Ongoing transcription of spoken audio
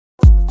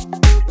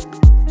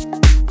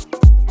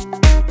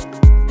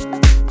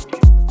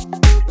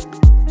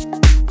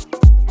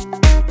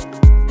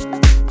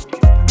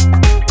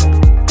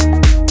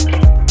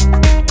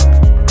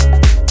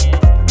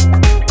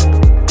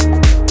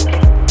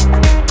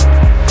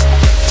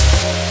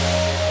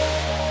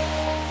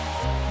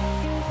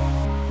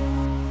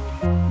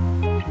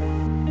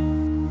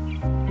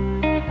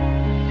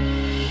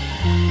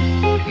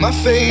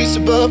face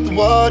above the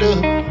water.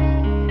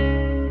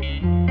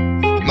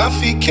 My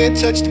feet can't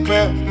touch the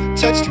ground,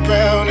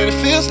 and it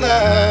feels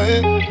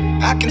like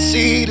I can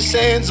see the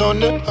sands on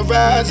the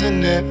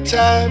horizon every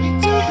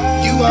time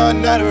you are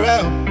not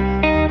around.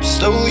 I'm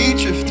slowly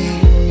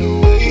drifting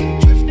away,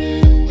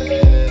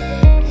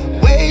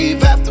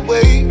 wave after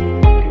wave,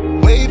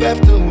 wave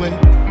after wave.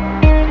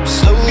 I'm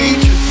slowly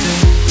drifting,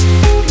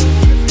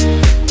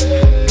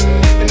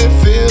 and it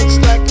feels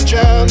like I'm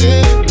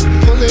drowning,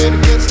 pulling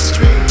against the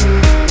stream,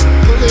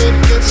 pulling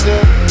against the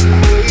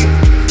wave.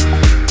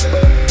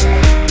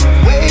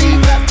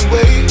 Wave after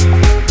wave,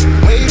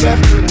 wave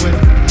after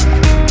wave.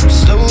 I'm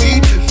slowly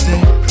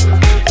drifting.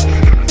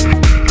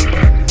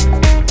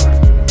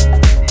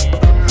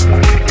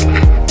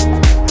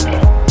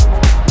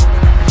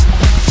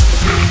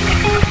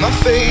 My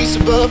face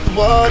above the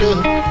water.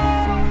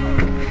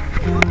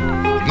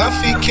 My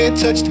feet can't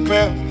touch the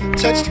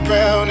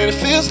ground, and it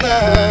feels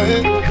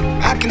like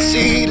I can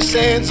see the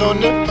sands on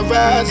the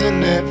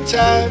horizon every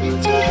time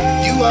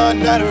you are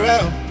not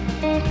around.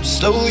 I'm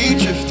slowly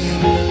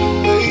drifting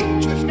away,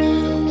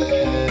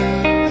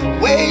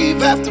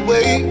 wave after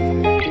wave,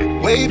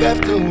 wave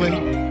after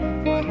wave.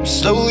 I'm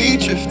slowly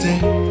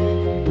drifting,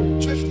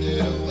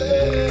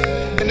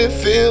 and it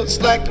feels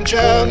like I'm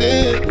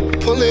drowning,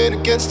 pulling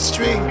against the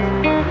stream,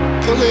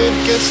 pulling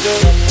against the.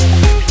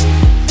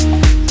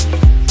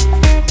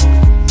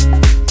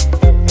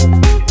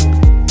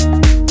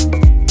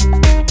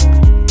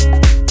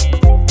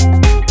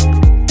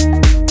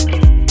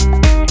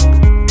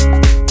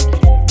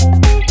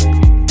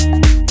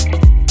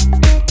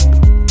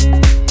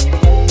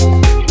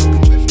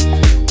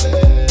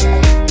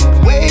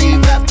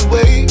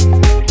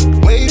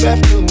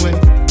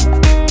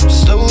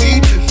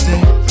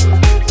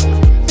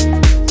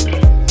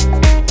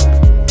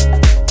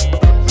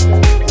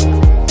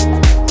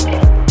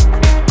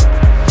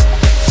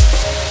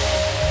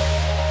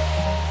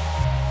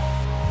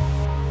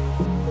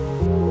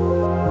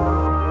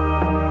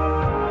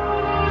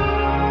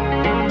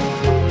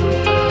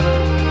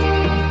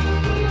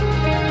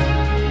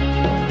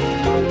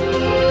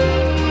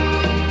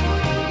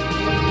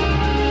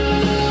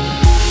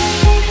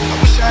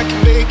 I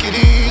can make it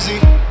easy,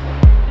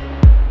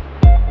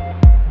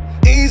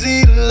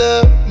 easy to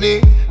love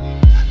me,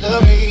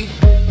 love me.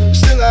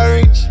 Still I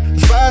reach,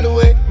 find a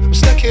way. I'm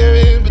stuck here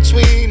in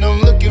between.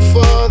 I'm looking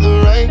for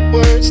the right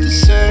words to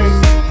say.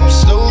 I'm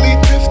slowly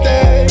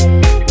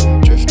drifting,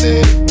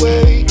 drifting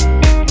away,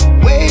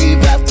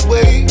 wave after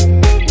wave,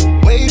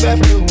 wave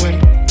after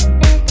wave.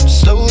 I'm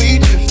slowly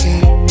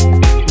drifting,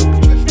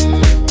 drifting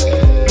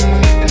away,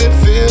 and it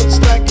feels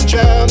like I'm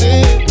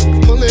drowning,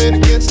 pulling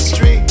against the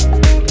stream,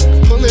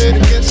 pulling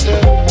against the.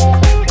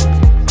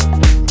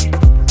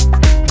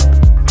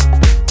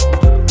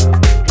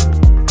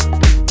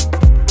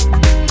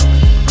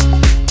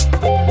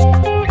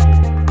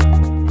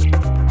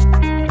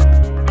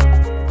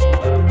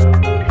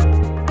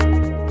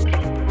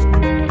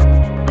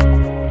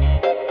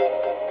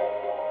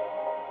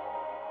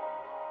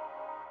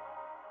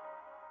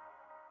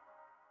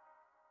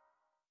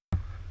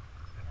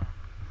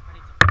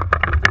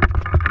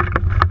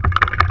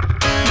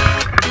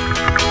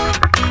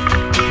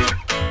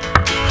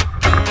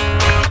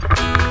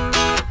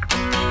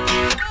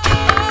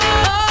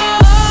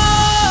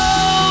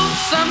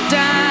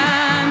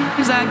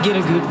 I get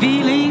a good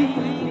feeling,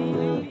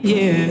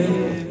 yeah.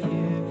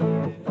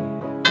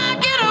 I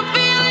get a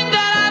feeling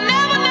that I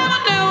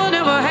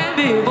never had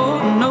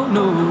before.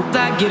 No, I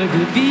get a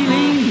good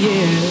feeling,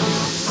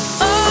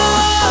 yeah.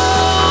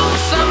 Oh,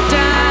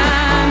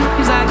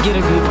 sometimes I get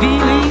a good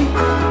feeling,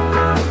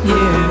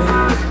 yeah.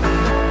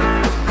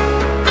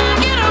 I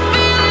get a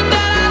feeling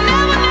that I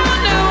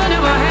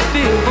never had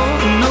before.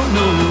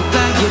 No,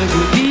 I get a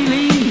good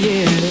feeling,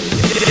 yeah.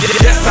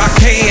 Yes, I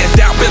can.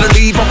 Doubt, better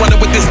leave. I'm running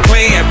with this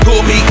plan.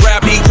 Pull me,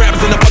 grab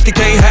us in the bucket,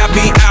 can't have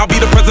me. I'll be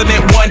the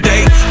president one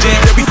day.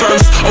 January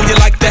 1st. Oh, you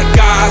like that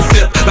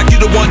gossip? Like you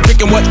the one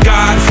drinking what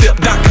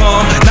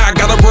gossip.com. Now I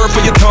got a word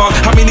for your tongue.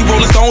 How many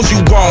Rolling Stones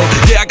you want?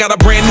 Yeah, I got a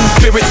brand new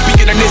spirit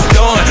speaking and it's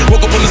done.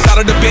 Woke up on the side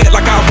of the bed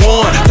like I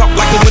won. Talk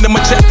like the wind in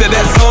my chest to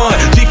that sun.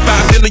 G5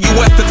 in the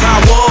US to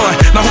Taiwan.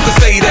 Now who can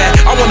say that?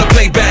 I wanna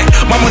play back.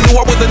 Mama knew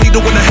I was a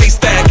needle in a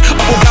haystack.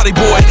 I'm a body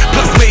boy,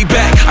 plus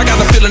Maybach. I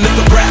got a feeling it's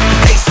a rap.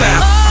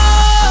 ASAP.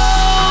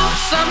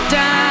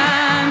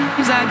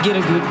 Sometimes I get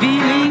a good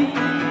feeling,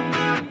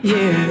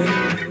 yeah.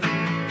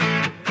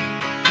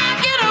 I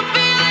get a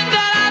feeling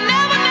that I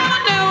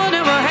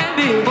never had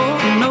before.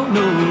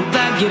 No,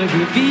 I get a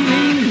good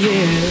feeling,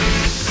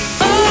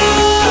 yeah.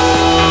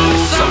 Oh,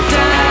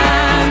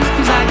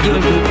 sometimes I get a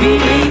good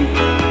feeling,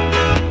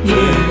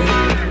 yeah.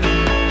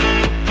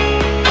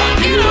 I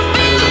get a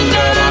feeling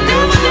that I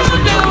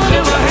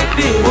never had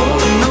before.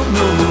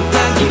 No,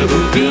 I get a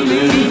good feeling.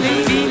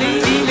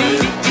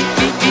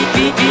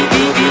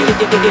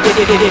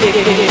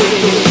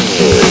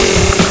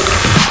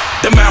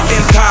 The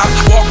mountaintop,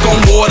 walk on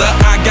water.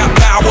 I got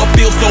power,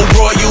 feel so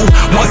royal.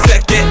 1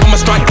 second, I'ma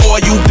strike for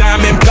you.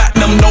 Diamond,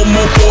 platinum, no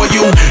more for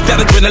you.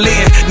 That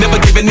adrenaline, never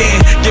giving in.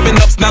 Giving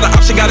up's not an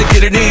option. you gotta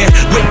get it in.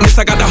 Witness,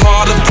 I got the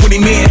heart of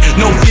 20 men.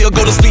 No fear,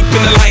 go to sleep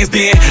in the lion's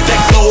den. That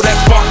glow, that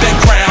spark, that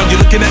crown.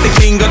 You're looking at the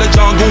king of the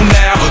jungle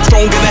now.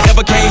 Stronger than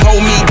ever, can't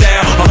hold me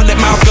down.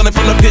 100 miles gunning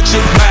from the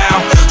pitcher's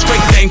mouth.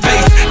 Straight game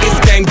face, it's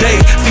game day.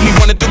 See me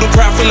running through the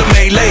crowd full of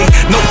melee.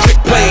 No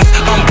trick plays,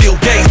 I'm Bill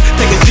Gates.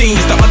 Take a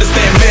genius to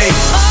understand me.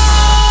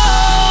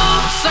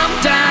 Oh,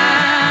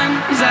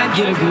 sometimes I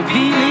get a good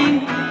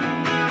feeling,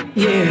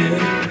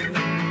 yeah.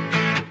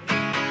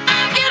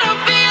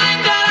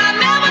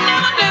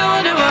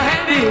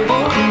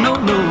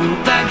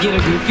 Get a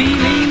good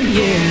feeling,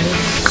 yeah.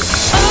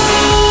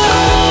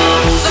 Oh,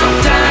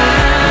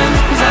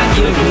 sometimes I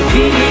get a good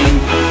feeling,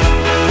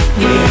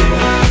 yeah.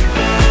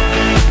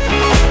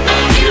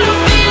 I get a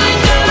feeling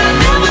that I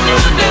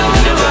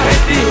never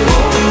had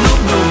before.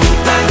 No,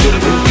 I get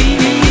a good feeling.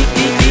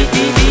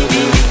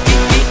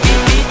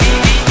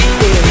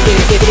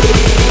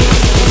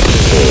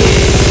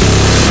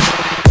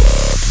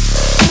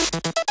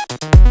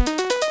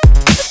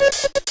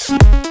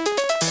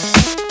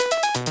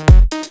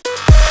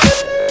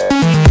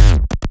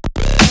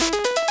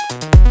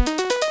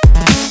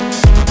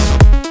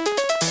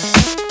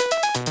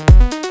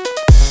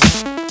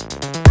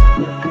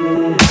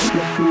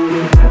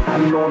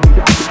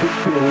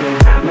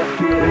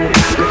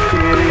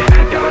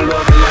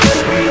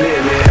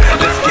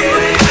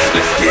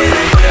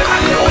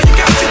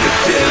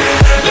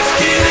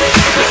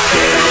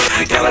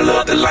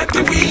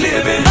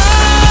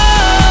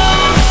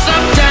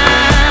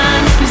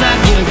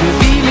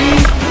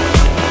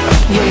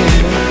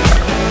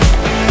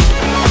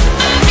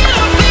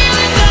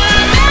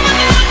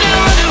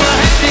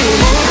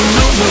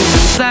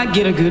 I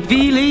get a good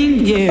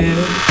feeling,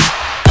 yeah.